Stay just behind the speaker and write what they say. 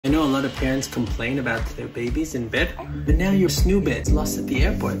know a lot of parents complain about their babies in bed, but now your SNOO bed's lost at the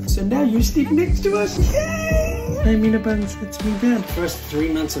airport. So now you sleep next to us. Yay! Aminabunz, it's me, Dad. First 3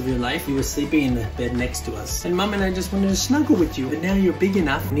 months of your life, you were sleeping in the bed next to us. And Mom and I just wanted to snuggle with you. But now you're big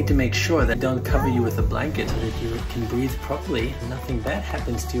enough, we need to make sure that I don't cover you with a blanket so that you can breathe properly and nothing bad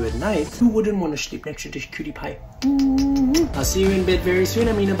happens to you at night. Who wouldn't want to sleep next to this cutie pie? I'll see you in bed very soon,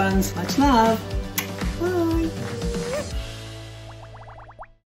 Aminabunz. Much love.